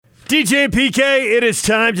DJ and PK, it is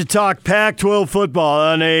time to talk Pac-12 football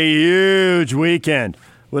on a huge weekend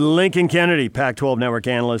with Lincoln Kennedy, Pac-12 Network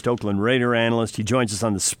analyst, Oakland Raider analyst. He joins us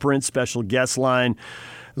on the Sprint special guest line.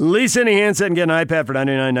 Lease any handset and get an iPad for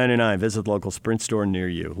 $99.99. Visit the local Sprint store near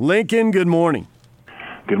you. Lincoln, good morning.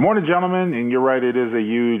 Good morning, gentlemen. And you're right, it is a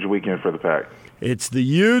huge weekend for the Pac. It's the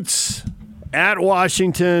Utes at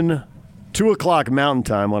Washington, 2 o'clock Mountain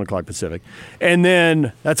Time, 1 o'clock Pacific. And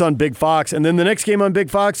then that's on Big Fox. And then the next game on Big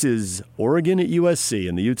Fox is Oregon at USC.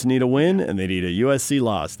 And the Utes need a win, and they need a USC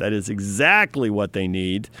loss. That is exactly what they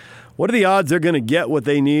need. What are the odds they're going to get what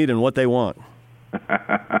they need and what they want?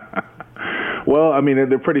 Well, I mean,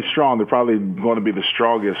 they're pretty strong. They're probably going to be the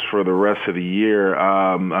strongest for the rest of the year.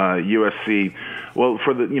 USC, well,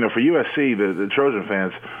 for USC, the Trojan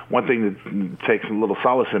fans, one thing that takes a little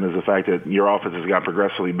solace in is the fact that your offense has got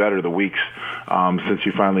progressively better the weeks since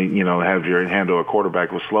you finally, have your handle a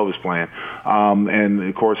quarterback with Slovis playing. And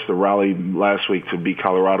of course, the rally last week to beat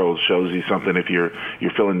Colorado shows you something if you're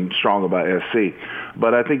feeling strong about SC.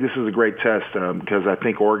 But I think this is a great test because I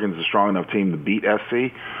think Oregon's a strong enough team to beat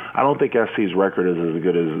SC. I don't think SC's record is as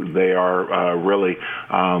good as they are, really.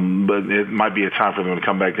 But it might be a time for them to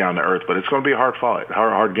come back down to earth. But it's going to be a hard fight,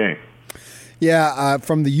 hard game. Yeah,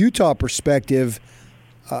 from the Utah perspective,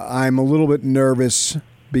 I'm a little bit nervous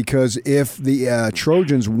because if the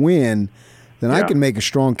Trojans win, then I can make a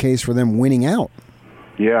strong case for them winning out.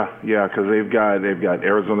 Yeah, because they've got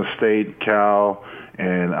Arizona State, Cal,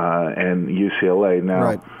 and UCLA now.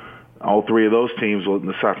 Right. All three of those teams,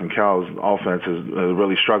 aside from Cal's offense, is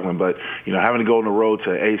really struggling. But, having to go on the road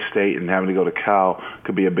to A-State and having to go to Cal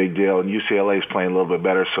could be a big deal. And UCLA is playing a little bit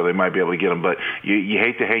better, so they might be able to get them. But you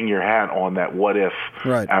hate to hang your hat on that what-if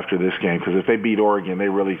after this game, because if they beat Oregon, they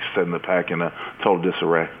really send the Pac in a total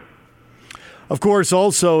disarray. Of course,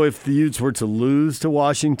 also, if the Utes were to lose to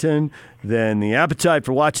Washington, then the appetite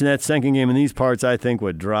for watching that second game in these parts, I think,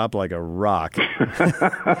 would drop like a rock.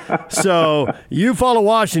 So you follow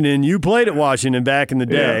Washington. You played at Washington back in the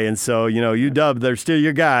day, and so, UW, they're still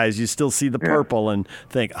your guys. You still see the purple and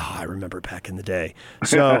think, I remember back in the day.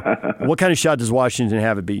 So what kind of shot does Washington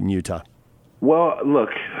have at beating Utah? Well,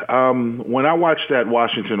 look, when I watched that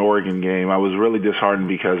Washington-Oregon game, I was really disheartened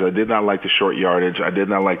because I did not like the short yardage. I did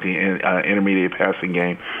not like the intermediate passing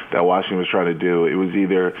game that Washington was trying to do. It was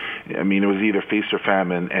either feast or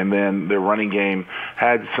famine, and then their running game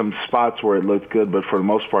had some spots where it looked good, but for the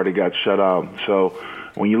most part, it got shut out. So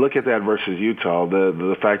when you look at that versus Utah,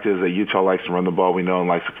 the fact is that Utah likes to run the ball, we know, and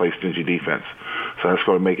likes to play stingy defense. So that's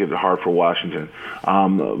going to make it hard for Washington.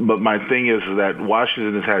 But my thing is that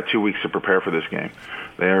Washington has had 2 weeks to prepare for this game.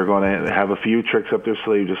 They are going to have a few tricks up their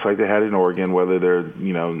sleeve, just like they had in Oregon, whether they're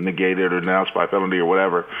negated or announced by penalty or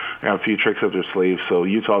whatever. They have a few tricks up their sleeve. So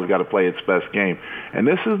Utah's got to play its best game, and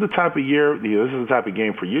this is the type of year. This is the type of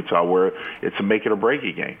game for Utah where it's a make it or break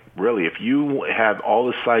it game. Really, if you have all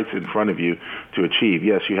the sights in front of you to achieve,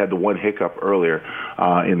 yes, you had the one hiccup earlier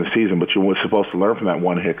in the season, but you were supposed to learn from that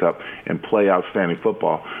one hiccup and play outstanding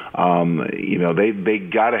football. They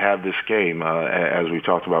got to have this game as we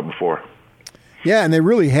talked about before. Yeah, and they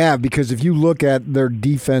really have, because if you look at their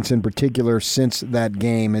defense in particular since that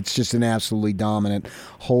game, it's just an absolutely dominant,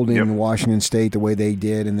 holding Washington State the way they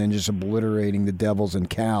did and then just obliterating the Devils and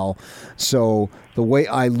Cal. So the way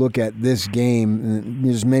I look at this game,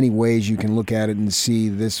 there's many ways you can look at it and see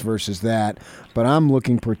this versus that, but I'm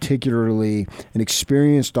looking particularly an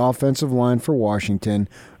experienced offensive line for Washington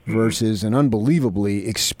versus an unbelievably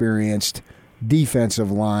experienced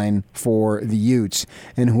defensive line for the Utes,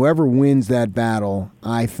 and whoever wins that battle,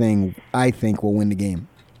 I think will win the game.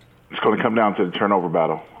 It's going to come down to the turnover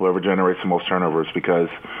battle. Whoever generates the most turnovers, because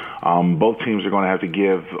both teams are going to have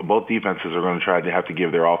to both defenses are going to try to have to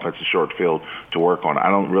give their offense a short field to work on.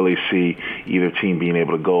 I don't really see either team being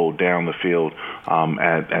able to go down the field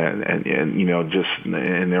and just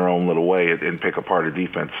in their own little way and pick apart a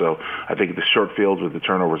defense. So I think the short fields with the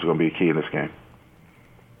turnovers are going to be key in this game.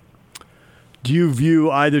 Do you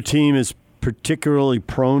view either team as particularly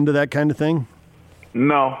prone to that kind of thing?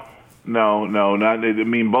 No, not. I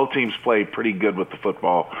mean, both teams play pretty good with the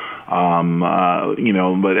football,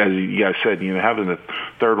 but as you guys said, having the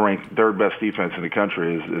third best defense in the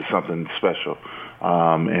country is something special.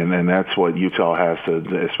 And that's what Utah has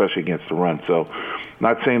to, especially against the run. So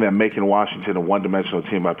not saying that making Washington a one-dimensional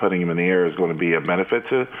team by putting him in the air is going to be a benefit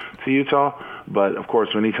to Utah. But, of course,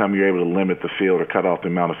 anytime you're able to limit the field or cut off the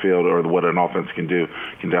amount of field or what an offense can do,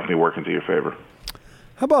 can definitely work into your favor.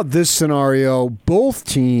 How about this scenario? Both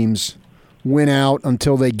teams win out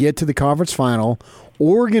until they get to the conference final.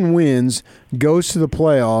 Oregon wins, goes to the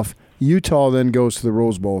playoff. Utah then goes to the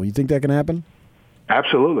Rose Bowl. You think that can happen?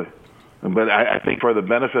 Absolutely. But I think for the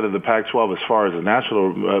benefit of the Pac-12, as far as a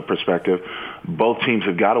national perspective, both teams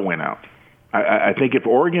have got to win out. I think if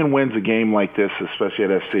Oregon wins a game like this, especially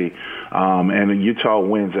at SC, and Utah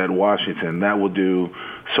wins at Washington, that will do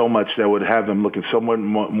so much. That would have them looking somewhat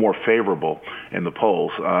more favorable in the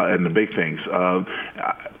polls and the big things.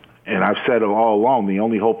 And I've said all along, the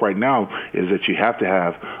only hope right now is that you have to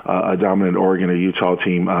have a dominant Oregon or Utah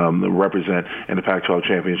team represent in the Pac-12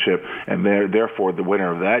 championship, and therefore the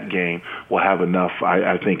winner of that game will have enough,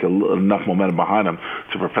 I think, enough momentum behind them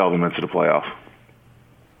to propel them into the playoff.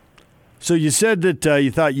 So you said that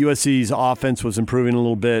you thought USC's offense was improving a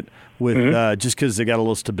little bit with just because they got a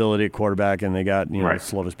little stability at quarterback and they got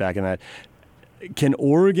Slovis back in that. Can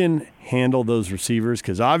Oregon handle those receivers?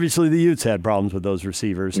 Because obviously the Utes had problems with those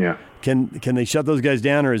receivers. Yeah. Can they shut those guys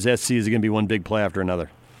down, or is it going to be one big play after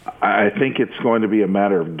another? I think it's going to be a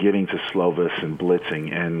matter of getting to Slovis and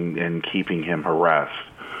blitzing and keeping him harassed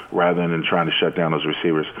rather than trying to shut down those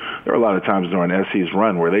receivers. There were a lot of times during SC's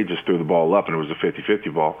run where they just threw the ball up and it was a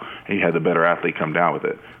 50-50 ball, and you had the better athlete come down with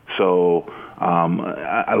it. So,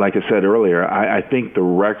 like I said earlier, I think the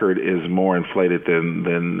record is more inflated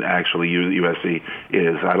than actually USC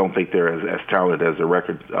is. I don't think they're as talented as the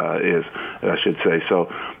record is, I should say.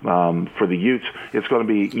 So, for the Utes, it's going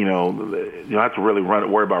to be, you don't have to really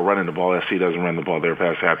worry about running the ball. SC doesn't run the ball. They're a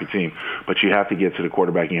pass-happy team. But you have to get to the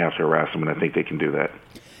quarterback and you have to harass them, and I think they can do that.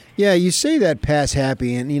 Yeah, you say that pass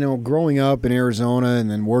happy, and growing up in Arizona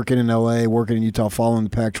and then working in LA, working in Utah, following the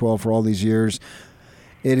Pac-12 for all these years,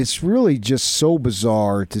 it's really just so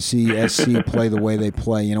bizarre to see SC play the way they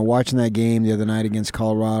play. Watching that game the other night against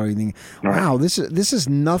Colorado, you think, wow, this is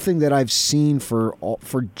nothing that I've seen for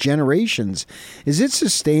generations. Is it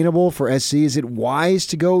sustainable for SC? Is it wise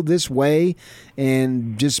to go this way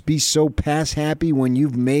and just be so pass happy when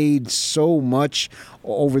you've made so much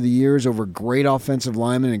over the years over great offensive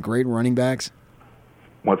linemen and great running backs?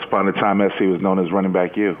 Once upon a time, SC was known as running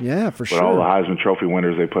back U. Yeah, for sure. With all the Heisman Trophy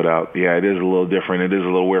winners they put out. Yeah, it is a little different. It is a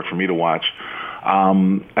little weird for me to watch.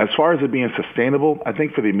 As far as it being sustainable, I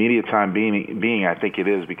think for the immediate time being, I think it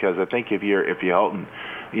is, because I think if you're Helton,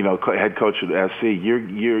 head coach at SC,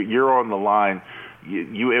 you're on the line.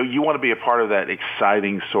 You want to be a part of that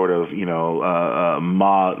exciting sort of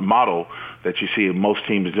model that you see most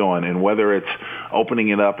teams doing, and whether it's opening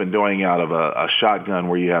it up and doing out of a shotgun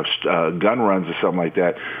where you have gun runs or something like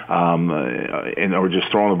that, or just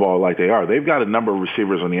throwing the ball like they are. They've got a number of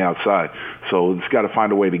receivers on the outside, so it's got to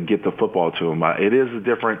find a way to get the football to them. It is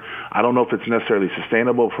different. I don't know if it's necessarily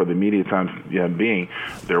sustainable for the immediate time being.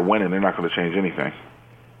 They're winning. They're not going to change anything.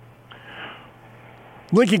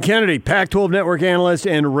 Lincoln Kennedy, Pac-12 Network analyst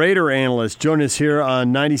and Raider analyst, join us here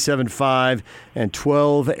on 97.5 and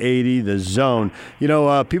 1280 The Zone.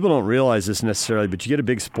 People don't realize this necessarily, but you get a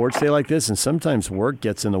big sports day like this, and sometimes work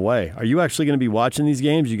gets in the way. Are you actually going to be watching these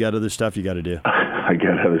games? You got other stuff you got to do? I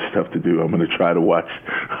got other stuff to do. I'm going to try to watch.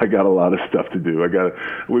 I got a lot of stuff to do.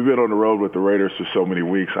 We've been on the road with the Raiders for so many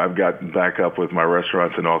weeks. I've gotten back up with my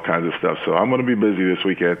restaurants and all kinds of stuff. So I'm going to be busy this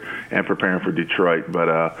weekend and preparing for Detroit. But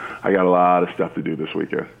I got a lot of stuff to do this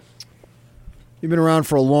weekend. You've been around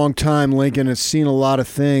for a long time, Lincoln, and seen a lot of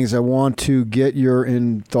things. I want to get your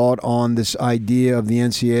thought on this idea of the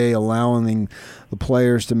NCAA allowing the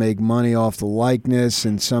players to make money off the likeness,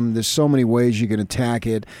 and there's so many ways you can attack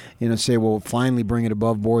it. Say, well, finally bring it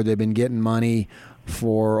above board. They've been getting money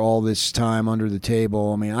for all this time under the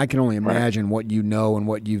table. I mean, I can only imagine what you know and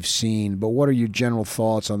what you've seen, but what are your general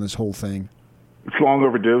thoughts on this whole thing? It's long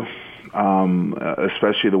overdue,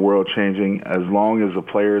 especially the world changing. As long as the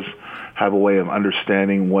players have a way of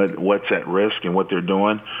understanding what's at risk and what they're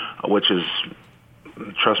doing, which is,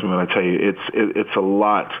 trust me when I tell you, it's a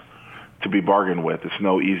lot to be bargained with. It's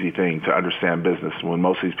no easy thing to understand business when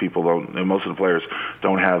most of these people don't, and most of the players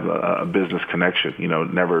don't have a business connection.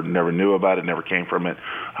 Never knew about it, never came from it.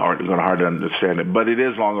 Hard to understand it. But it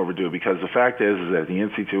is long overdue, because the fact is that the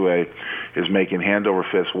NCAA is making hand over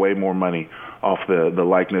fist way more money off the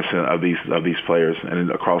likeness of these players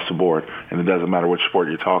and across the board. And it doesn't matter which sport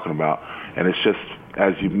you're talking about. And it's just,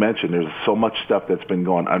 as you mentioned, there's so much stuff that's been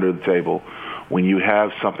going under the table. When you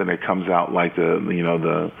have something that comes out like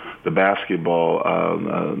the basketball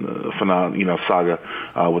saga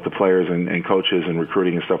with the players and coaches and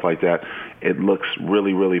recruiting and stuff like that, it looks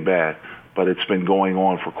really, really bad. But it's been going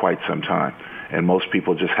on for quite some time, and most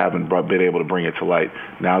people just haven't been able to bring it to light.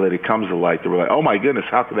 Now that it comes to light, they're like, "Oh my goodness,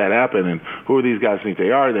 how could that happen? And who are these guys think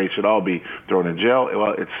they are? They should all be thrown in jail."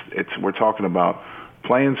 Well, we're talking about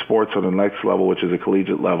playing sports on the next level, which is a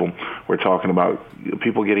collegiate level. We're talking about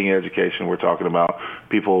people getting education. We're talking about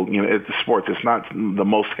people, it's sports. It's not the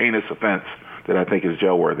most heinous offense that I think is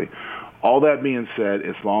jail-worthy. All that being said,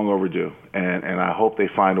 it's long overdue, and I hope they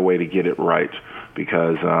find a way to get it right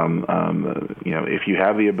because, if you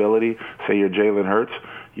have the ability, say you're Jalen Hurts,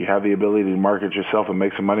 you have the ability to market yourself and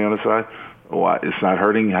make some money on the side, well, it's not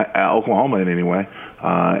hurting Oklahoma in any way,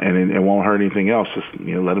 and it won't hurt anything else. Just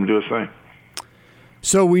let him do his thing.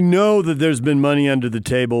 So we know that there's been money under the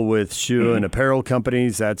table with shoe and apparel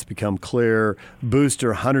companies. That's become clear.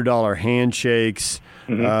 Booster $100 handshakes.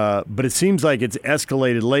 But it seems like it's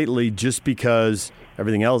escalated lately just because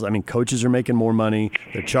everything else. I mean, coaches are making more money.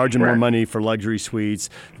 They're charging more money for luxury suites.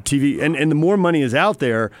 TV, and the more money is out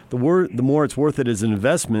there, the more it's worth it as an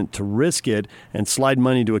investment to risk it and slide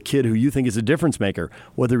money to a kid who you think is a difference maker,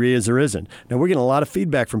 whether he is or isn't. Now, we're getting a lot of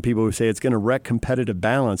feedback from people who say it's going to wreck competitive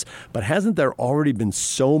balance, but hasn't there already been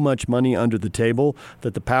so much money under the table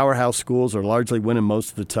that the powerhouse schools are largely winning most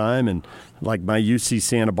of the time? And like my UC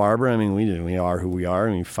Santa Barbara, I mean, we are who we are,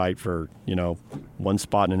 and we fight for, one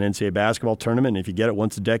spot in an NCAA basketball tournament, and if you get it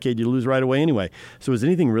once a decade, you lose right away anyway. So is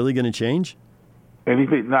anything really going to change?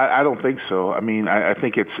 Anything? No, I don't think so. I mean, I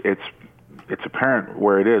think it's apparent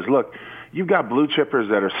where it is. Look, you've got blue chippers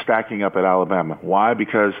that are stacking up at Alabama. Why?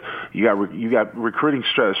 Because you got recruiting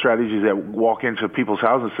strategies that walk into people's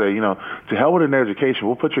houses and say, to hell with an education,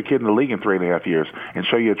 we'll put your kid in the league in 3.5 years and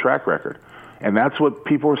show you a track record. And that's what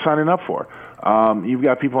people are signing up for. You've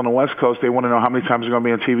got people on the West Coast, they want to know how many times they're going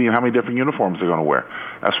to be on TV and how many different uniforms they're going to wear.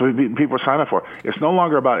 That's what people are signing up for. It's no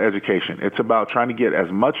longer about education. It's about trying to get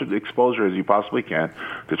as much exposure as you possibly can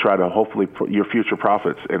to try to hopefully your future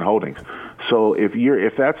profits and holdings. So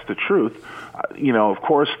if that's the truth, of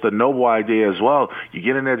course, the noble idea as well, you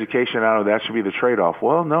get an education out of that should be the trade-off.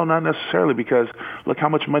 Well, no, not necessarily, because look how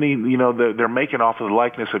much money, they're making off of the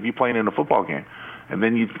likeness of you playing in a football game. And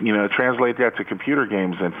then you translate that to computer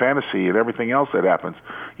games and fantasy and everything else that happens.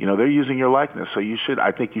 They're using your likeness, so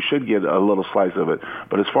I think you should get a little slice of it.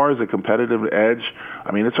 But as far as the competitive edge,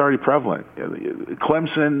 I mean, it's already prevalent.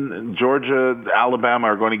 Clemson, Georgia, Alabama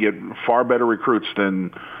are going to get far better recruits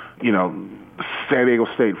than, San Diego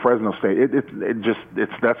State, Fresno State.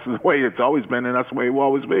 That's the way it's always been, and that's the way it will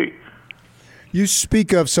always be. You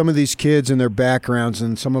speak of some of these kids and their backgrounds,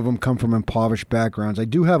 and some of them come from impoverished backgrounds. I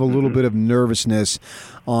do have a little bit of nervousness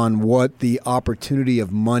on what the opportunity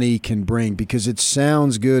of money can bring, because it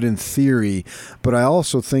sounds good in theory, but I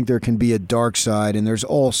also think there can be a dark side, and there's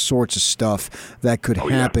all sorts of stuff that could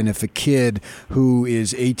happen if a kid who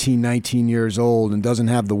is 18, 19 years old and doesn't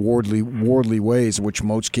have the worldly ways, which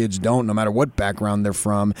most kids don't, no matter what background they're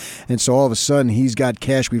from, and so all of a sudden he's got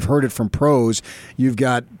cash. We've heard it from pros. You've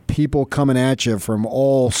got people coming at you from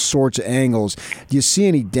all sorts of angles. Do you see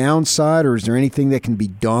any downside, or is there anything that can be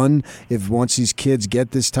done if once these kids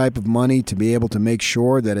get this type of money to be able to make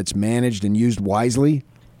sure that it's managed and used wisely?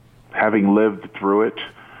 Having lived through it,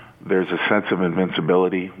 there's a sense of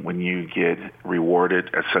invincibility when you get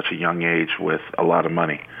rewarded at such a young age with a lot of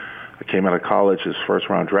money. I came out of college as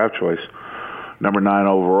first-round draft choice, number 9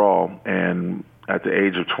 overall, and at the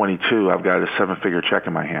age of 22, I've got a 7-figure check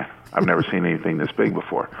in my hand. I've never seen anything this big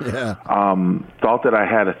before. Yeah. Thought that I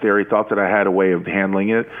had a theory, thought that I had a way of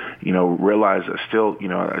handling it, realized I still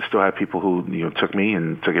have people who, took me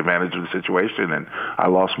and took advantage of the situation, and I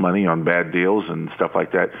lost money on bad deals and stuff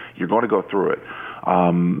like that. You're going to go through it.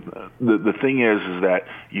 The thing is that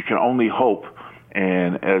you can only hope,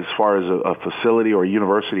 and as far as a facility or a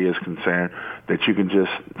university is concerned, that you can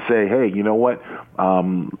just say, hey, you know what?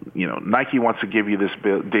 Nike wants to give you this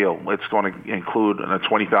deal. It's going to include a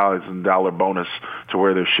 $20,000 bonus to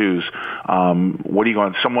wear their shoes. What are you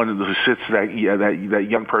going? Someone who sits that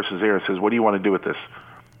young person's ear and says, what do you want to do with this?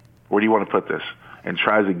 Where do you want to put this? And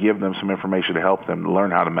tries to give them some information to help them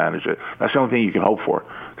learn how to manage it. That's the only thing you can hope for,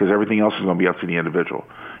 because everything else is going to be up to the individual.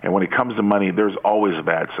 And when it comes to money, there's always a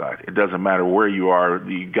bad side. It doesn't matter where you are.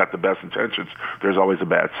 You got the best intentions. There's always a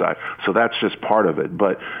bad side. So that's just part of it.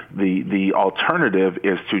 But the alternative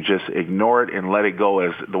is to just ignore it and let it go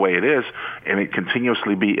as the way it is, and it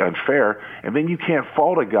continuously be unfair. And then you can't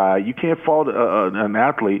fault a guy. You can't fault an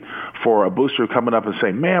athlete for a booster coming up and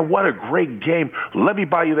saying, man, what a great game. Let me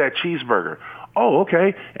buy you that cheeseburger. Oh,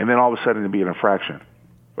 okay. And then all of a sudden it'd be an infraction,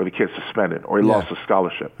 or the kid's suspended, or he lost a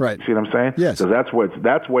scholarship. Right. See what I'm saying? Yes. So that's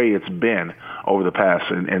way it's been over the past,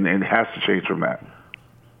 and it has to change from that.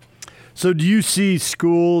 So do you see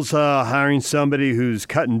schools hiring somebody who's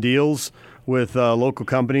cutting deals with local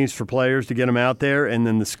companies for players to get them out there, and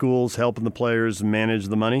then the schools helping the players manage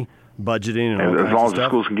the money, budgeting, and all kinds of stuff? As long as the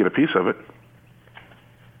schools can get a piece of it.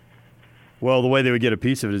 Well, the way they would get a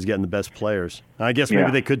piece of it is getting the best players. I guess maybe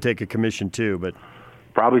they could take a commission too, but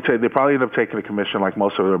they probably end up taking a commission like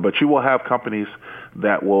most of them. But you will have companies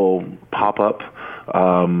that will pop up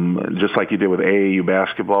just like you did with AAU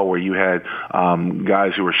basketball, where you had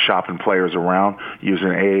guys who were shopping players around using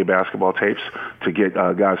AAU basketball tapes to get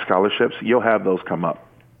guys scholarships. You'll have those come up.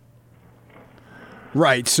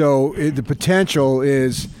 Right. So the potential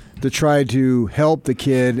is to try to help the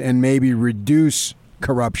kid and maybe reduce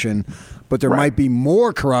corruption, but there might be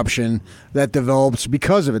more corruption that develops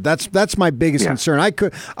because of it. That's my biggest concern.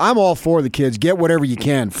 I'm all for the kids. Get whatever you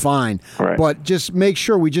can, fine. Right. But just make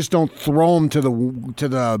sure we just don't throw them to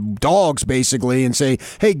the dogs, basically, and say,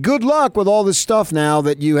 hey, good luck with all this stuff now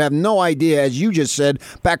that you have no idea, as you just said,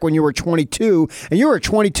 back when you were 22. And you were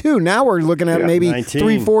 22. Now we're looking at maybe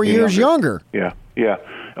 3-4 years younger. Yeah, yeah.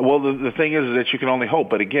 Well, the thing is that you can only hope.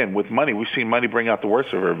 But again, with money, we've seen money bring out the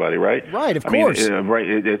worst of everybody, right? Right, of course. Right.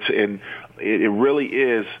 It really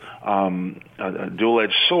is a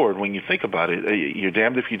dual-edged sword when you think about it. You're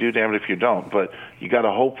damned if you do, damned if you don't. But you got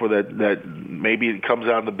to hope for that maybe it comes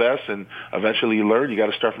out the best, and eventually you learn. You got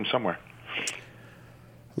to start from somewhere.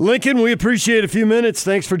 Lincoln, we appreciate a few minutes.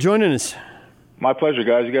 Thanks for joining us. My pleasure,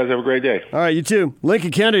 guys. You guys have a great day. All right, you too. Lincoln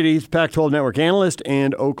Kennedy, Pac-12 Network analyst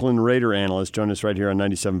and Oakland Raider analyst. Join us right here on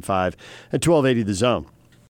 97.5 at 1280 The Zone.